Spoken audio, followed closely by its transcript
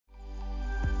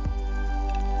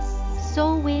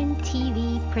Soulwind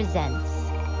TV presents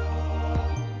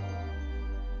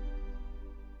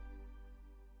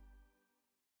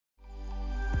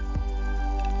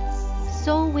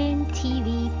Soulwind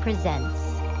TV presents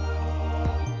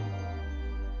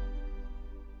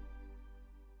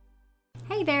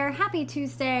Hey there, happy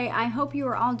Tuesday. I hope you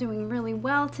are all doing really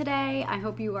well today. I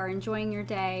hope you are enjoying your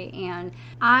day, and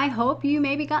I hope you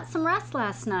maybe got some rest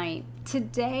last night.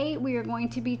 Today we are going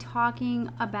to be talking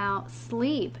about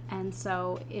sleep, and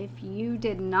so if you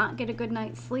did not get a good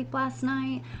night's sleep last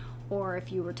night, or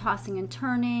if you were tossing and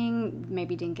turning,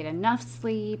 maybe didn't get enough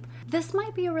sleep, this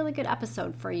might be a really good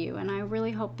episode for you, and I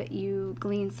really hope that you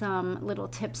glean some little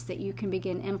tips that you can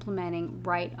begin implementing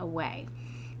right away.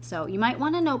 So you might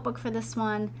want a notebook for this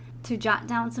one to jot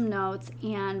down some notes.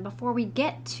 And before we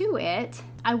get to it,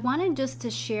 I wanted just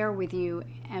to share with you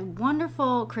a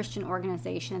wonderful Christian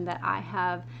organization that I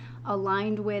have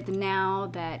aligned with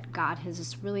now that God has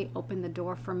just really opened the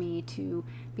door for me to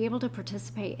be able to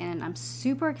participate in. I'm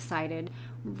super excited,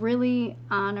 really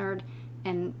honored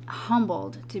and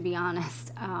humbled, to be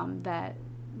honest, that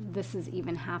this is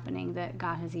even happening, that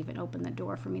God has even opened the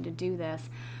door for me to do this.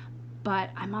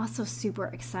 But I'm also super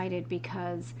excited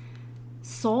because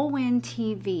Soulwind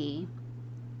TV,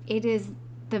 it is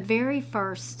the very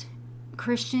first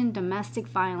Christian domestic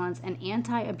violence and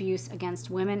anti-abuse against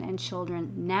women and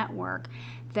children network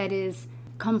that is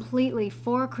completely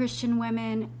for Christian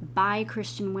women, by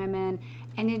Christian women,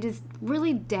 and it is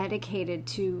really dedicated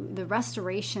to the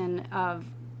restoration of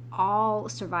all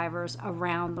survivors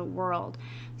around the world.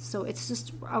 So it's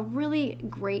just a really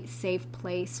great, safe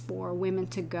place for women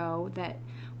to go that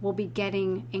will be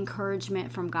getting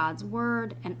encouragement from God's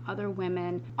Word and other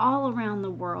women all around the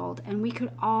world. And we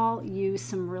could all use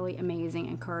some really amazing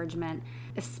encouragement,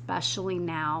 especially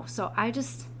now. So I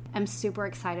just am super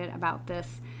excited about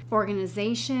this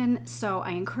organization. So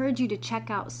I encourage you to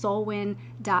check out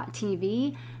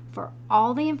soulwind.tv for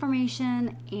all the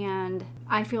information, and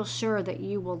I feel sure that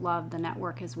you will love the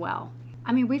network as well.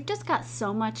 I mean, we've just got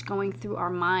so much going through our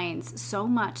minds, so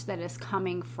much that is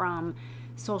coming from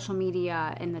social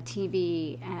media and the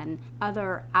TV and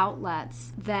other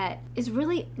outlets that is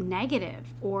really negative,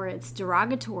 or it's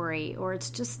derogatory, or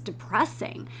it's just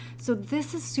depressing. So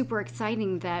this is super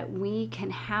exciting that we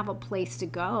can have a place to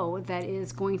go that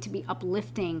is going to be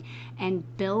uplifting and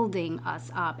building us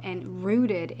up and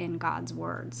rooted in God's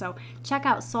Word. So check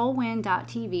out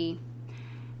soulwind.tv.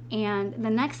 And the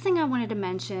next thing I wanted to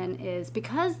mention is,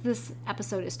 because this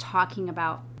episode is talking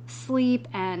about sleep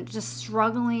and just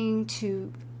struggling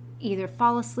to either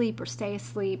fall asleep or stay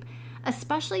asleep,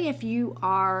 especially if you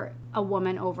are a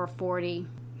woman over 40,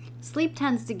 sleep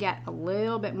tends to get a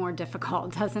little bit more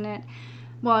difficult, doesn't it?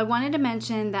 Well, I wanted to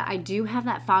mention that I do have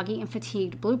that Foggy and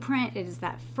Fatigued Blueprint. It is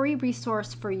that free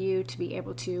resource for you to be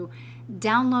able to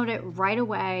download it right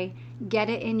away, get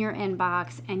it in your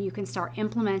inbox, and you can start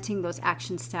implementing those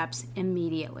action steps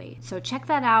immediately. So check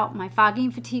that out, my Foggy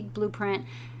and Fatigued Blueprint.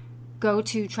 Go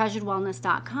to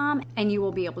treasuredwellness.com and you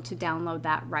will be able to download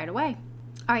that right away.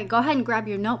 All right, go ahead and grab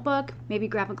your notebook, maybe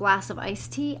grab a glass of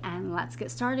iced tea, and let's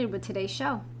get started with today's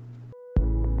show.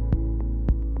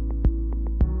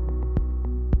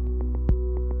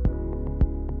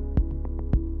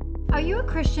 Are you a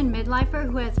Christian midlifer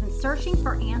who has been searching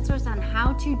for answers on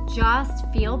how to just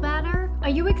feel better? Are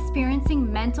you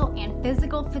experiencing mental and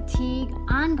physical fatigue,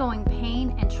 ongoing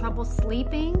pain, and trouble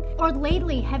sleeping? Or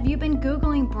lately, have you been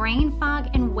Googling brain fog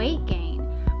and weight gain?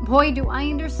 Boy, do I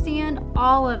understand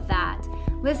all of that.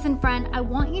 Listen, friend, I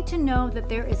want you to know that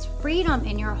there is freedom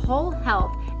in your whole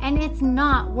health, and it's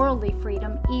not worldly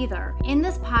freedom either. In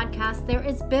this podcast, there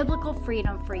is biblical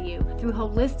freedom for you through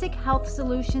holistic health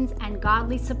solutions and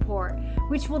godly support,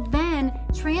 which will then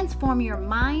transform your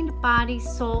mind, body,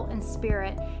 soul, and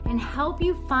spirit and help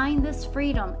you find this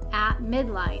freedom at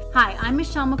midlife. Hi, I'm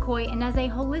Michelle McCoy, and as a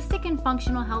holistic and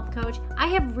functional health coach, I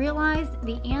have realized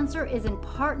the answer is in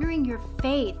partnering your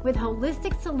faith with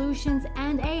holistic solutions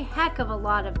and a heck of a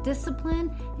lot of discipline,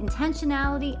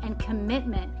 intentionality, and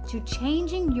commitment to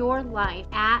changing your life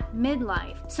at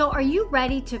midlife. So are you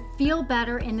ready to feel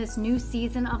better in this new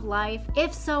season of life?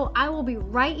 If so, I will be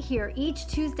right here each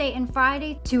Tuesday and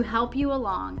Friday to help you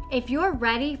along. If you're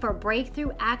ready for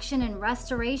breakthrough action and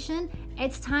restoration,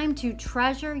 it's time to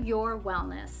treasure your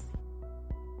wellness.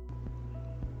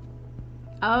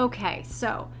 Okay,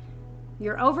 so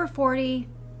you're over 40,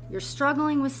 you're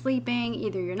struggling with sleeping,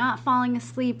 either you're not falling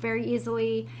asleep very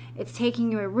easily, it's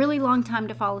taking you a really long time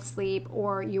to fall asleep,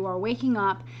 or you are waking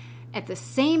up at the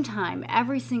same time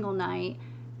every single night,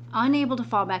 unable to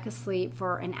fall back asleep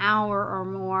for an hour or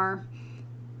more.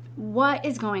 What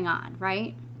is going on,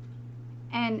 right?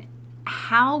 And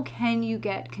how can you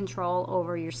get control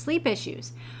over your sleep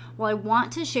issues? Well, I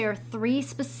want to share 3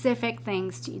 specific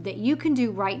things that you can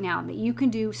do right now, that you can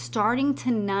do starting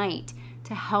tonight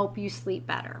to help you sleep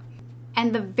better.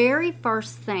 And the very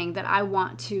first thing that I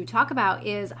want to talk about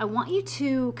is I want you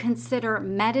to consider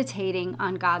meditating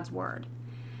on God's Word.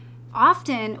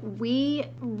 Often we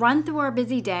run through our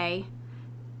busy day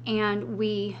and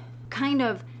we kind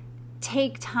of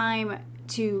take time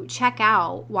to check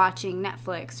out watching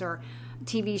Netflix or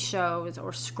TV shows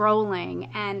or scrolling,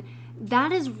 and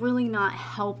that is really not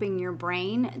helping your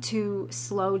brain to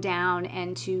slow down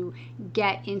and to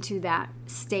get into that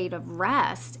state of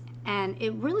rest. And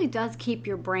it really does keep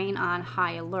your brain on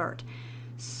high alert.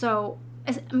 So,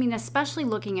 especially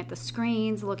looking at the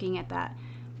screens, looking at that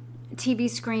TV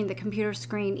screen, the computer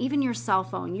screen, even your cell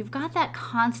phone, you've got that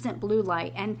constant blue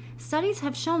light. And studies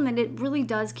have shown that it really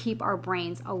does keep our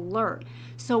brains alert.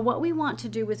 So what we want to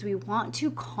do is we want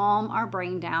to calm our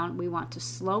brain down. We want to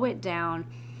slow it down.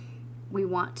 We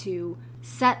want to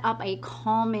set up a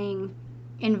calming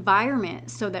environment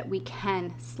so that we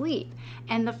can sleep.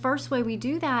 And the first way we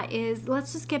do that is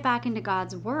let's just get back into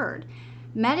God's Word.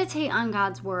 Meditate on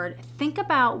God's Word. Think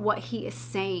about what He is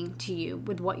saying to you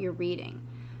with what you're reading.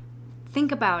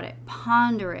 Think about it,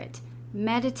 ponder it,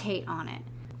 meditate on it.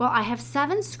 Well, I have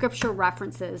 7 scripture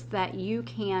references that you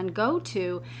can go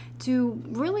to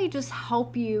really just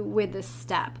help you with this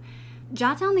step.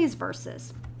 Jot down these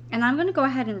verses, and I'm going to go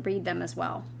ahead and read them as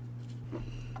well.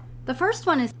 The first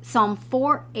one is Psalm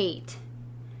 4:8.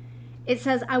 It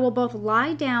says, I will both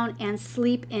lie down and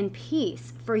sleep in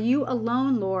peace, for you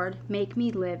alone, Lord, make me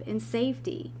live in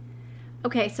safety.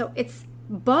 Okay, so it's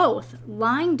both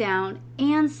lying down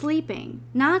and sleeping,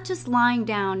 not just lying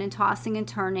down and tossing and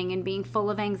turning and being full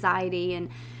of anxiety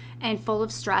and full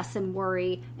of stress and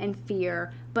worry and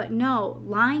fear, but no,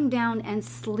 lying down and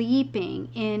sleeping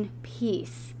in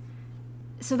peace.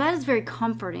 So that is very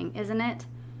comforting, isn't it?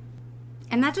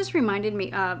 And that just reminded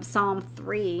me of Psalm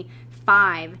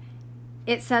 3:5.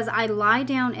 It says, I lie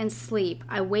down and sleep.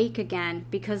 I wake again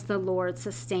because the Lord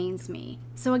sustains me.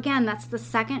 So again, that's the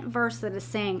second verse that is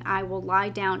saying, I will lie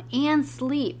down and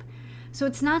sleep. So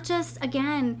it's not just,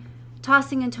 again,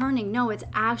 tossing and turning. No, it's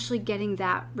actually getting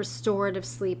that restorative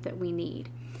sleep that we need.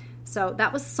 So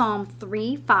that was Psalm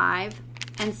 3:5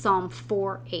 and Psalm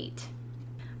 4:8.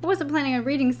 I wasn't planning on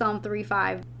reading Psalm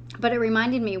 3:5. But it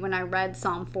reminded me when I read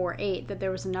Psalm 4:8 that there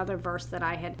was another verse that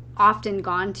I had often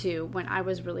gone to when I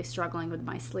was really struggling with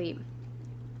my sleep.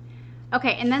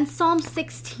 Okay, and then Psalm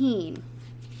 16.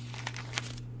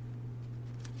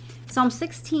 Psalm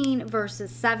 16 verses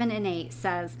 7 and 8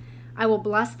 says, I will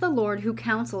bless the Lord who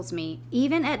counsels me,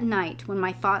 even at night when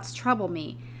my thoughts trouble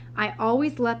me. I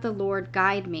always let the Lord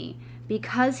guide me.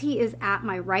 Because He is at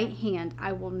my right hand,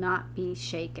 I will not be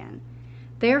shaken.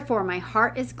 Therefore my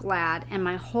heart is glad and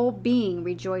my whole being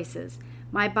rejoices.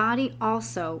 My body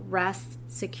also rests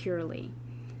securely.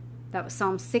 That was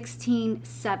Psalm 16,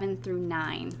 7 through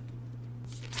 9.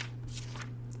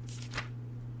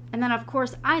 And then, of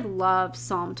course, I love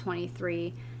Psalm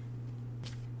 23.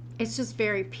 It's just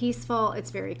very peaceful. It's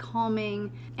very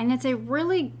calming. And it's a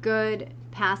really good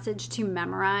passage to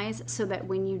memorize so that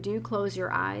when you do close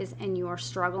your eyes and you are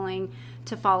struggling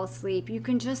to fall asleep, you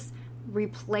can just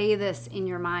replay this in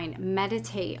your mind,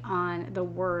 meditate on the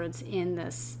words in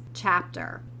this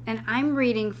chapter. And I'm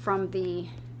reading from the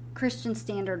Christian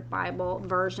Standard Bible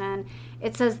version.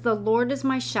 It says, the Lord is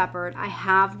my shepherd, I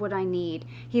have what I need.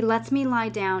 He lets me lie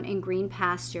down in green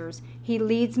pastures. He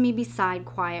leads me beside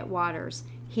quiet waters.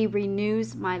 He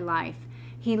renews my life.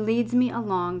 He leads me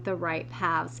along the right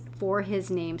paths for His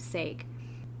name's sake.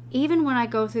 Even when I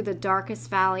go through the darkest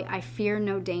valley, I fear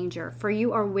no danger, for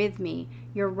you are with me.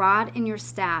 Your rod and your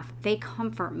staff, they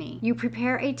comfort me. You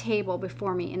prepare a table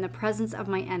before me in the presence of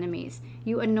my enemies.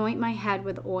 You anoint my head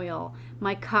with oil.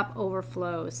 My cup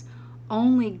overflows.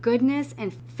 Only goodness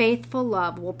and faithful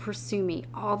love will pursue me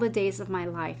all the days of my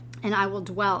life, and I will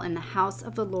dwell in the house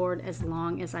of the Lord as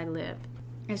long as I live.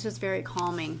 It's just very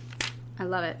calming. I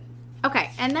love it.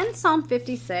 Okay, and then Psalm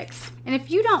 56. And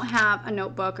if you don't have a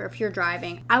notebook or if you're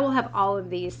driving, I will have all of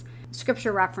these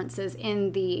scripture references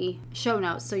in the show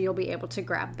notes so you'll be able to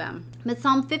grab them. But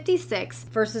Psalm 56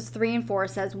 verses 3 and 4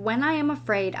 says, when I am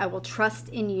afraid, I will trust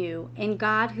in you, in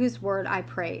God whose word I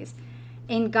praise.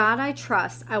 In God I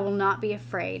trust, I will not be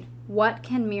afraid. What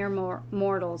can mere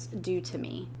mortals do to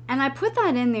me? And I put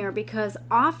that in there because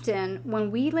often when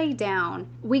we lay down,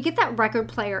 we get that record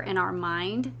player in our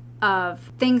mind of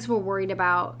things we're worried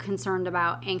about, concerned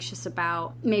about, anxious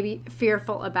about, maybe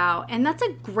fearful about. And that's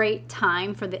a great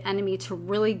time for the enemy to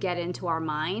really get into our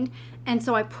mind And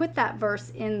so I put that verse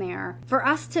in there for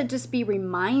us to just be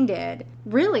reminded,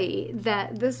 really,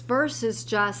 that this verse is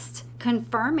just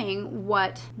confirming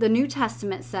what the New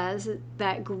Testament says,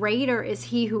 that greater is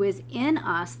he who is in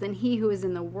us than he who is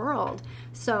in the world.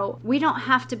 So we don't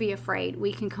have to be afraid.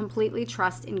 We can completely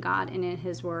trust in God and in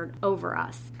his word over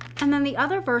us. And then the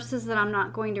other verses that I'm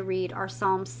not going to read are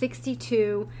Psalm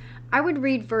 62. I would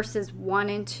read verses 1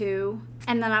 and 2,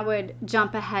 and then I would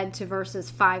jump ahead to verses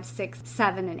 5, 6,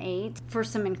 7, and 8 for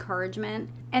some encouragement.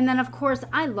 And then, of course,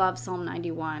 I love Psalm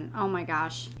 91. Oh my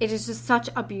gosh. It is just such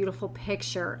a beautiful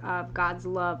picture of God's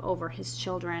love over his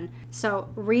children. So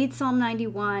read Psalm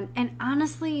 91. And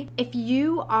honestly, if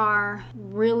you are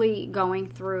really going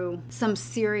through some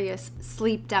serious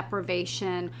sleep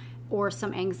deprivation, or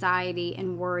some anxiety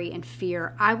and worry and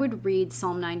fear, I would read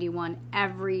Psalm 91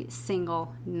 every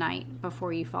single night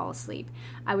before you fall asleep.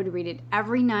 I would read it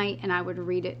every night, and I would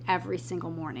read it every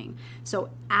single morning. So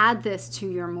add this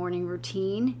to your morning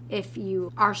routine if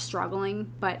you are struggling,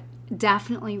 but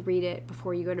definitely read it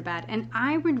before you go to bed. And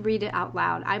I would read it out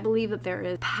loud. I believe that there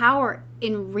is power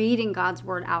in reading God's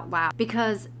word out loud,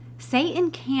 because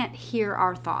Satan can't hear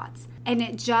our thoughts. And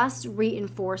it just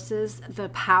reinforces the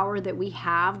power that we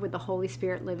have with the Holy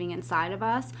Spirit living inside of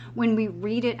us when we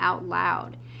read it out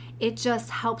loud. It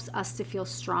just helps us to feel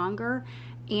stronger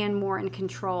and more in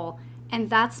control.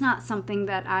 And that's not something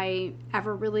that I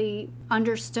ever really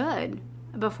understood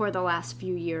before the last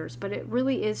few years, but it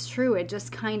really is true. It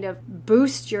just kind of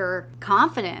boosts your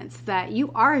confidence that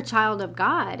you are a child of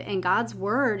God and God's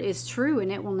word is true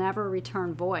and it will never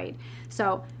return void.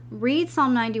 So read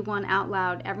Psalm 91 out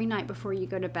loud every night before you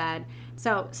go to bed.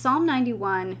 So Psalm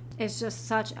 91 is just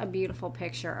such a beautiful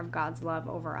picture of God's love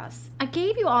over us. I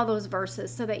gave you all those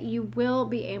verses so that you will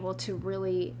be able to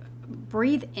really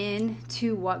breathe in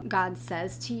to what God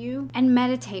says to you and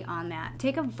meditate on that.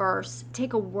 Take a verse,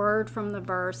 take a word from the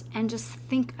verse, and just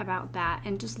think about that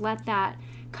and just let that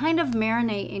kind of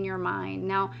marinate in your mind.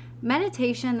 Now,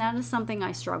 meditation, that is something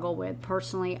I struggle with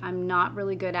personally. I'm not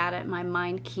really good at it. My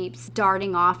mind keeps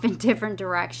darting off in different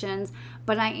directions,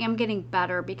 but I am getting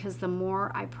better because the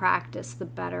more I practice, the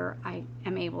better I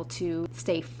am able to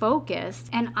stay focused.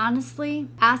 And honestly,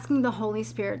 asking the Holy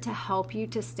Spirit to help you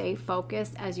to stay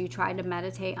focused as you try to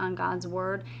meditate on God's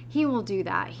word, he will do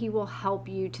that. He will help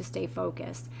you to stay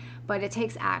focused. But it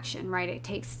takes action, right? It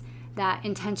takes that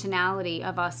intentionality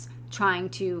of us trying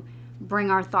to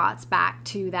bring our thoughts back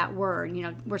to that word. You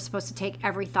know, we're supposed to take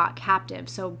every thought captive.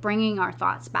 So bringing our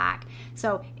thoughts back.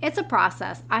 So it's a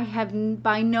process. I have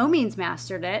by no means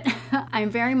mastered it. I'm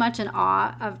very much in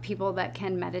awe of people that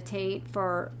can meditate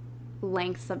for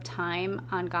lengths of time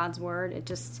on God's word. It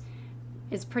just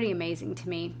is pretty amazing to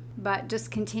me. But just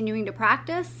continuing to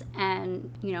practice, and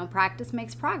practice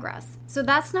makes progress. So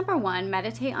that's number 1,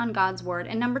 meditate on God's word.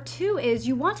 And number 2 is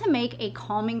you want to make a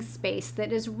calming space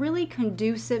that is really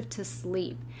conducive to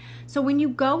sleep. So when you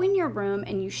go in your room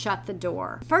and you shut the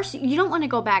door, first, you don't want to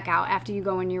go back out after you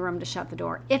go in your room to shut the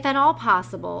door. If at all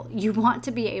possible, you want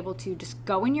to be able to just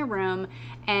go in your room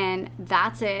and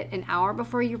that's it, an hour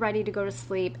before you're ready to go to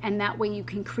sleep. And that way you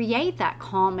can create that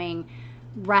calming,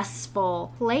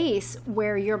 restful place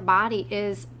where your body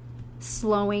is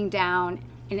slowing down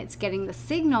and it's getting the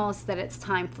signals that it's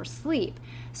time for sleep.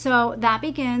 So that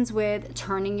begins with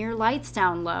turning your lights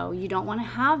down low. You don't want to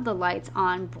have the lights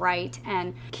on bright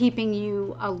and keeping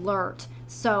you alert.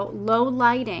 So low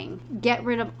lighting, get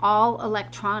rid of all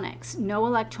electronics, no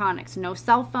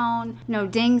cell phone, no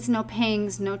dings, no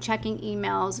pings, no checking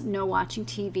emails, no watching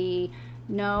TV,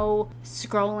 no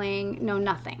scrolling, no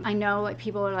nothing. I know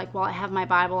people are like, well, I have my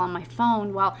Bible on my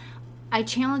phone. Well, I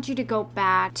challenge you to go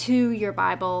back to your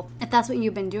Bible. If that's what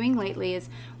you've been doing lately, is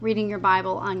reading your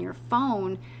Bible on your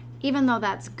phone, even though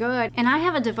that's good. And I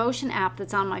have a devotion app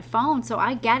that's on my phone, so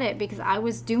I get it because I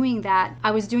was doing that.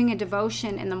 I was doing a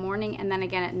devotion in the morning and then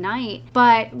again at night.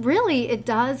 But really, it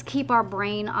does keep our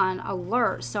brain on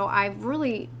alert. So I've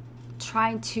really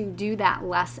tried to do that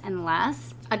less and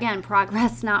less. Again,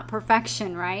 progress, not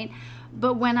perfection, right?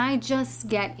 But when I just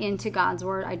get into God's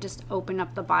word, I just open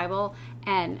up the Bible,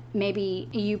 and maybe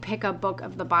you pick a book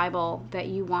of the Bible that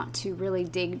you want to really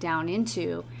dig down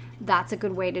into. That's a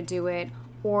good way to do it.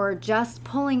 Or just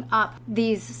pulling up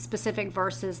these specific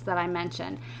verses that I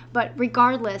mentioned. But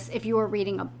regardless, if you are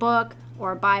reading a book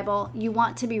or a Bible, you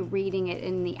want to be reading it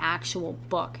in the actual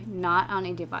book, not on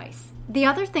a device. The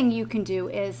other thing you can do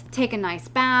is take a nice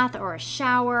bath or a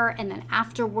shower, and then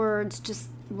afterwards just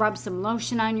rub some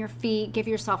lotion on your feet, give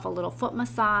yourself a little foot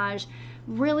massage,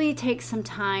 really take some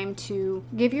time to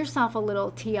give yourself a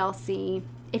little TLC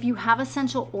if you have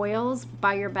essential oils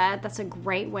by your bed, that's a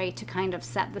great way to kind of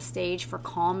set the stage for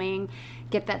calming,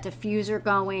 get that diffuser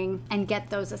going, and get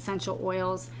those essential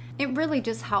oils. It really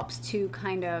just helps to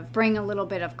kind of bring a little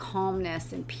bit of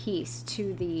calmness and peace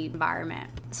to the environment.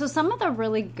 So some of the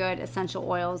really good essential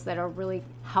oils that are really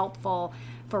helpful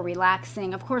for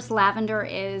relaxing. Of course, lavender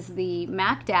is the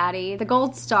Mac Daddy, the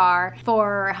gold star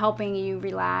for helping you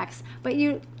relax. But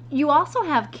you also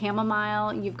have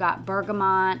chamomile, you've got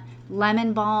bergamot,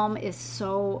 lemon balm is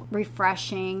so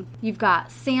refreshing. You've got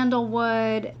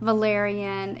sandalwood,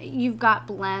 valerian, you've got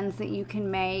blends that you can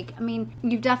make. I mean,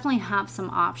 you definitely have some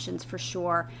options for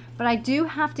sure. But I do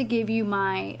have to give you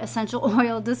my essential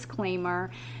oil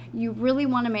disclaimer. You really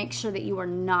want to make sure that you are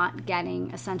not getting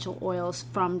essential oils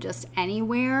from just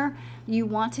anywhere. You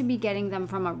want to be getting them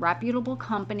from a reputable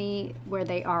company where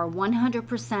they are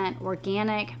 100%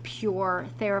 organic, pure,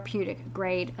 therapeutic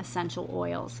grade essential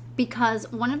oils. Because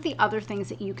one of the other things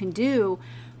that you can do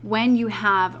when you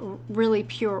have really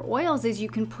pure oils is you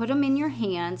can put them in your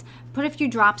hands, put a few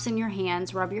drops in your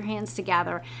hands, rub your hands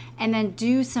together, and then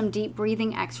do some deep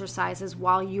breathing exercises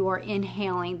while you are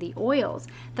inhaling the oils.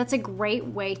 That's a great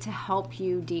way to help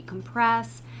you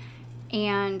decompress,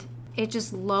 and it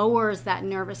just lowers that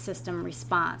nervous system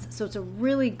response. So it's a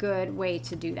really good way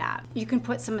to do that. You can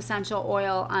put some essential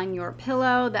oil on your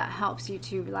pillow. That helps you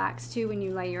to relax too when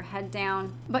you lay your head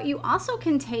down. But you also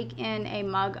can take in a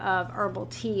mug of herbal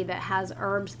tea that has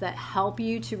herbs that help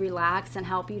you to relax and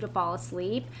help you to fall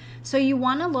asleep. So you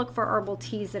want to look for herbal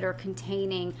teas that are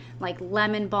containing like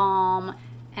lemon balm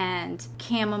and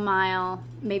chamomile,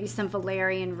 maybe some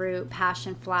valerian root,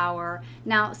 passion flower.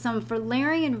 Now, some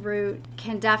valerian root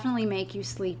can definitely make you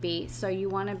sleepy, so you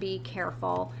want to be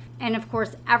careful. And of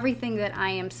course, everything that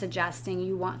I am suggesting,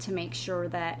 you want to make sure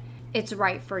that it's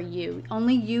right for you.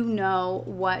 Only you know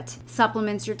what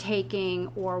supplements you're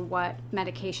taking or what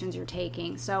medications you're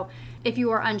taking. So if you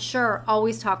are unsure,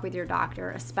 always talk with your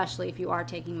doctor, especially if you are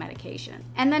taking medication.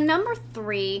 And then number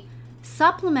 3,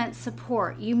 supplement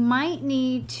support. You might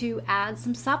need to add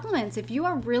some supplements. If you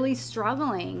are really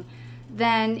struggling,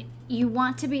 then you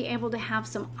want to be able to have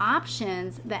some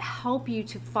options that help you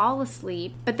to fall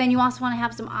asleep, but then you also want to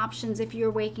have some options if you're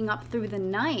waking up through the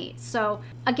night. So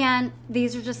again,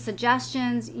 these are just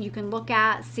suggestions you can look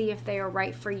at, see if they are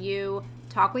right for you,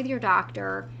 talk with your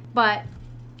doctor, but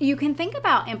you can think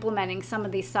about implementing some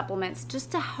of these supplements just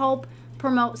to help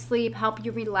promote sleep, help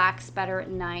you relax better at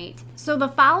night. So the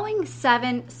following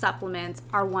 7 supplements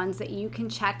are ones that you can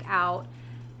check out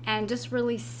and just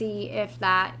really see if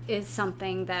that is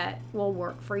something that will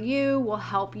work for you, will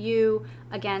help you.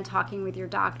 Again, talking with your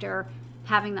doctor,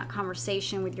 having that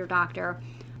conversation with your doctor.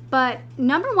 But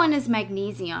number 1 is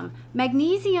magnesium.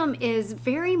 Magnesium is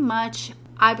very much,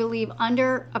 I believe,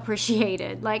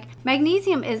 underappreciated. Like,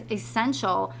 magnesium is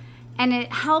essential. And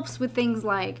it helps with things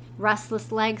like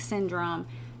restless leg syndrome,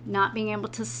 not being able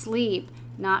to sleep,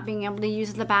 not being able to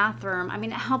use the bathroom. I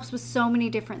mean, it helps with so many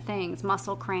different things,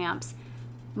 muscle cramps,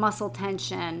 muscle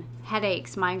tension,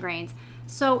 headaches, migraines.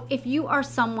 So if you are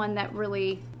someone that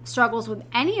really struggles with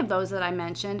any of those that I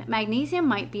mentioned, magnesium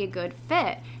might be a good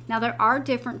fit. Now, there are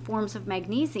different forms of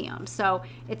magnesium, so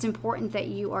it's important that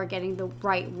you are getting the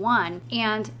right one.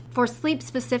 And for sleep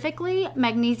specifically,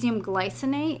 magnesium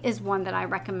glycinate is one that I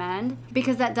recommend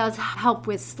because that does help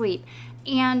with sleep.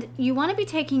 And you want to be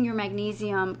taking your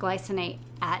magnesium glycinate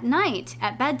at night,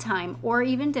 at bedtime, or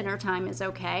even dinner time is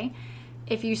okay.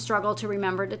 If you struggle to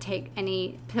remember to take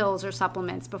any pills or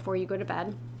supplements before you go to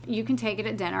bed, you can take it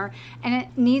at dinner, and it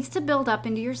needs to build up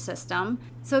into your system.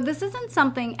 So this isn't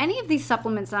something, any of these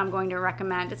supplements that I'm going to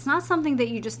recommend, it's not something that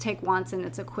you just take once and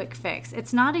it's a quick fix.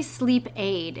 It's not a sleep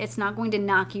aid. It's not going to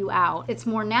knock you out. It's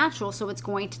more natural, so it's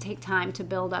going to take time to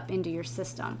build up into your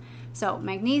system. So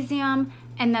magnesium,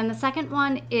 and then the second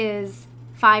one is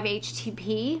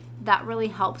 5-HTP. That really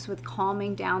helps with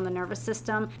calming down the nervous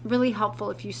system. Really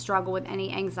helpful if you struggle with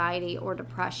any anxiety or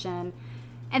depression.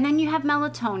 And then you have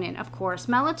melatonin, of course.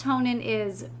 Melatonin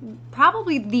is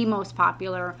probably the most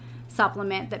popular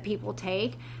supplement that people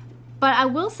take. But I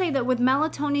will say that with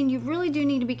melatonin, you really do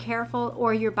need to be careful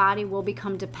or your body will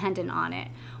become dependent on it.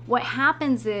 What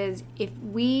happens is if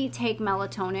we take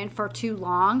melatonin for too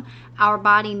long, our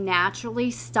body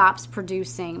naturally stops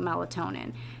producing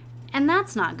melatonin. And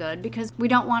that's not good because we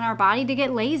don't want our body to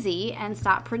get lazy and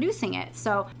stop producing it.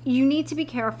 So you need to be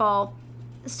careful.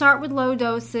 Start with low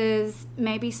doses,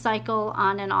 maybe cycle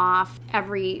on and off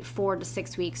every 4 to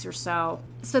 6 weeks or so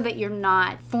that you're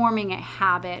not forming a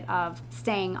habit of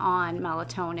staying on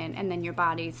melatonin and then your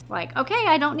body's like, okay,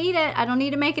 I don't need it. I don't need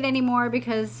to make it anymore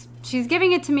because she's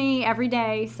giving it to me every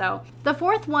day. So the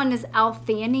fourth one is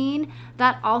L-theanine.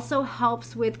 That also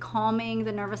helps with calming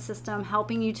the nervous system,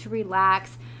 helping you to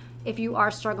relax. If you are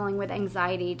struggling with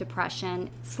anxiety, depression,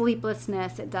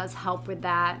 sleeplessness, it does help with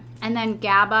that. And then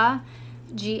GABA,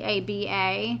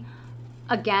 G-A-B-A.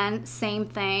 Again, same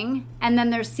thing. And then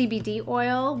there's CBD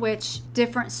oil, which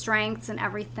different strengths and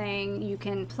everything. You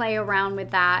can play around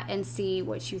with that and see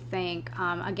what you think.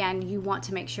 Again, you want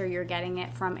to make sure you're getting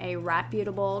it from a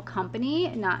reputable company,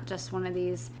 not just one of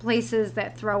these places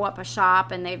that throw up a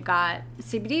shop and they've got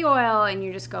CBD oil and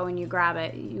you just go and you grab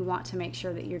it. You want to make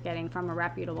sure that you're getting from a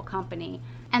reputable company.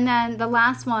 And then the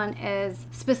last one is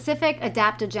specific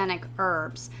adaptogenic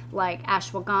herbs like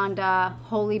ashwagandha,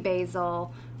 holy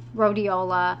basil,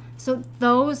 rhodiola. So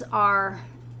those are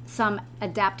some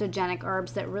adaptogenic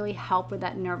herbs that really help with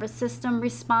that nervous system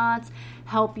response,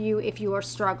 help you if you are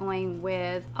struggling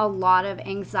with a lot of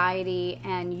anxiety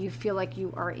and you feel like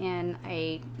you are in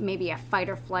maybe a fight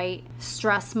or flight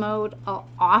stress mode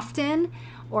often,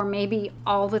 or maybe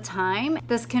all the time.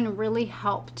 This can really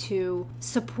help to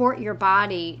support your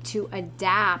body to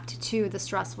adapt to the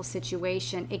stressful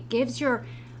situation. It gives your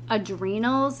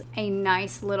adrenals a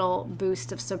nice little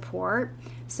boost of support.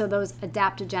 So those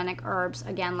adaptogenic herbs,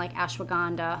 again, like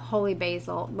ashwagandha, holy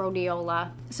basil,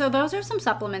 rhodiola. So those are some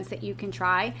supplements that you can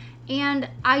try. And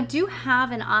I do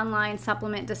have an online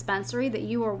supplement dispensary that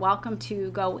you are welcome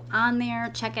to go on there,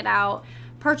 check it out,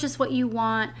 purchase what you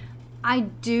want. I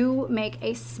do make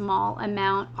a small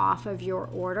amount off of your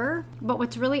order, but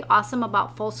what's really awesome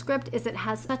about Fullscript is it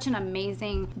has such an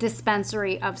amazing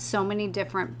dispensary of so many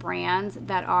different brands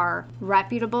that are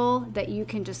reputable that you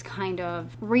can just kind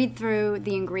of read through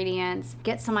the ingredients,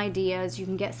 get some ideas. You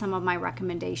can get some of my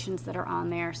recommendations that are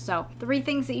on there. So 3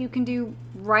 things that you can do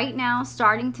right now,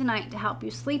 starting tonight, to help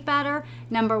you sleep better.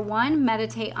 Number 1,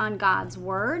 meditate on God's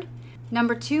Word.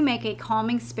 Number 2, make a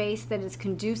calming space that is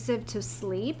conducive to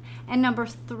sleep. And number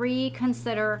 3,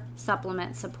 consider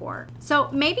supplement support. So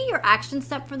maybe your action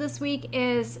step for this week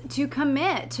is to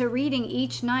commit to reading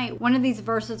each night one of these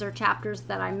verses or chapters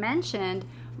that I mentioned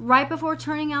right before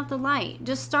turning out the light.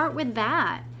 Just start with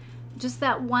that. Just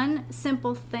that one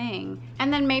simple thing.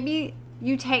 And then maybe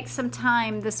you take some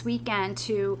time this weekend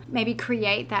to maybe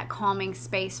create that calming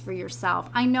space for yourself.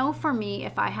 I know for me,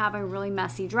 if I have a really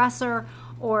messy dresser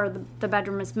or the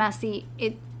bedroom is messy,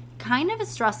 it kind of is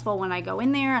stressful when I go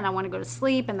in there and I want to go to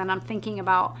sleep, and then I'm thinking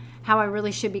about how I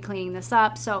really should be cleaning this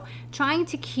up. So trying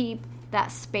to keep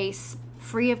that space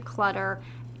free of clutter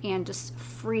and just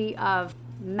free of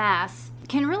mess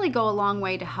can really go a long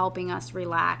way to helping us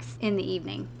relax in the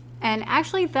evening. And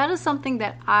actually, that is something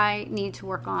that I need to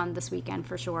work on this weekend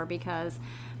for sure, because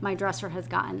my dresser has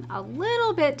gotten a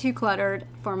little bit too cluttered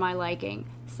for my liking.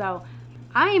 So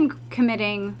I am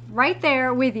committing right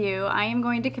there with you. I am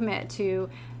going to commit to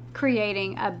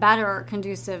creating a better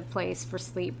conducive place for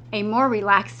sleep, a more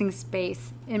relaxing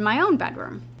space in my own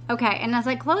bedroom. Okay, and as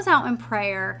I close out in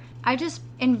prayer, I just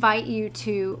invite you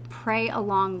to pray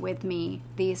along with me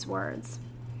these words.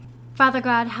 Father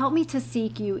God, help me to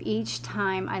seek you each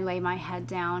time I lay my head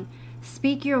down.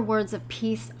 Speak your words of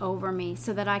peace over me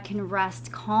so that I can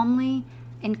rest calmly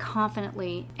and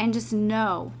confidently and just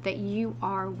know that you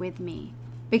are with me.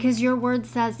 Because your word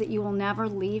says that you will never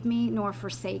leave me nor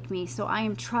forsake me. So I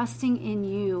am trusting in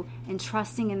you and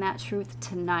trusting in that truth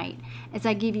tonight as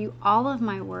I give you all of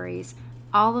my worries,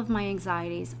 all of my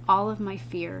anxieties, all of my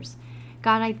fears.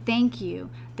 God, I thank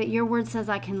you that your word says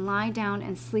I can lie down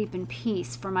and sleep in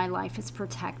peace, for my life is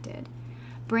protected.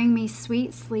 Bring me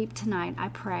sweet sleep tonight, I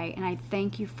pray, and I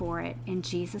thank you for it. In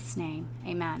Jesus' name,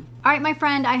 amen. All right, my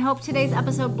friend, I hope today's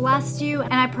episode blessed you,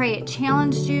 and I pray it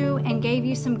challenged you and gave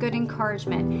you some good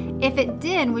encouragement. If it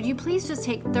did, would you please just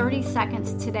take 30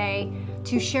 seconds today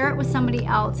to share it with somebody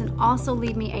else, and also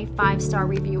leave me a 5-star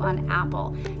review on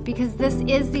Apple, because this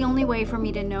is the only way for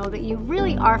me to know that you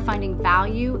really are finding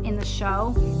value in the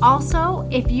show. Also,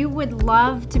 if you would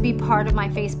love to be part of my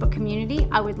Facebook community,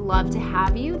 I would love to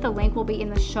have you. The link will be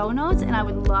in the show notes, and I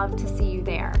would love to see you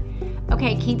there.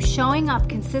 Okay, keep showing up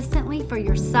consistently for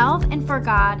yourself and for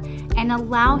God, and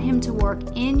allow Him to work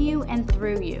in you and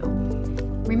through you.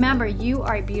 Remember, you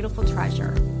are a beautiful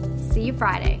treasure. See you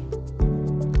Friday.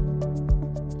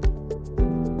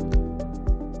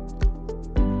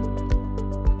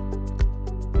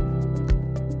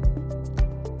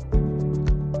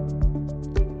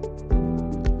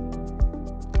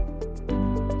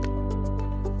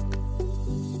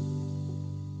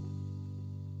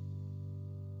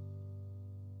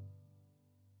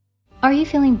 Are you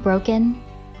feeling broken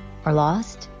or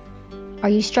lost? Are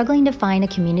you struggling to find a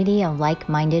community of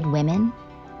like-minded women?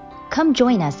 Come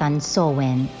join us on Soul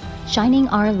Win. Shining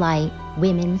Our Light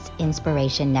Women's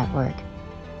Inspiration Network.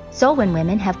 Soulwin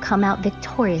women have come out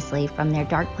victoriously from their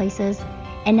dark places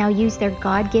and now use their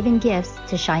God-given gifts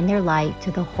to shine their light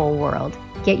to the whole world.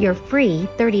 Get your free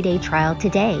 30-day trial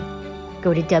today.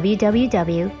 Go to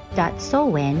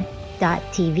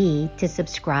www.soulwin.tv to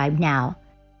subscribe now.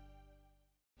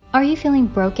 Are you feeling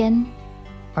broken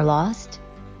or lost?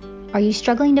 Are you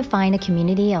struggling to find a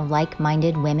community of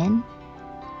like-minded women?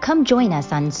 Come join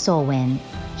us on Soulwin,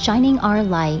 Shining Our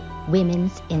Light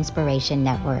Women's Inspiration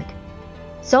Network.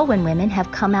 Soulwin women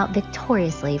have come out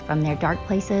victoriously from their dark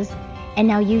places and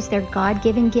now use their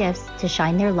God-given gifts to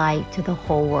shine their light to the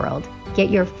whole world. Get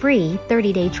your free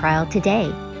 30-day trial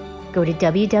today. Go to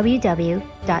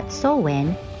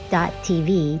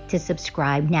www.soulwin.tv to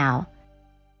subscribe now.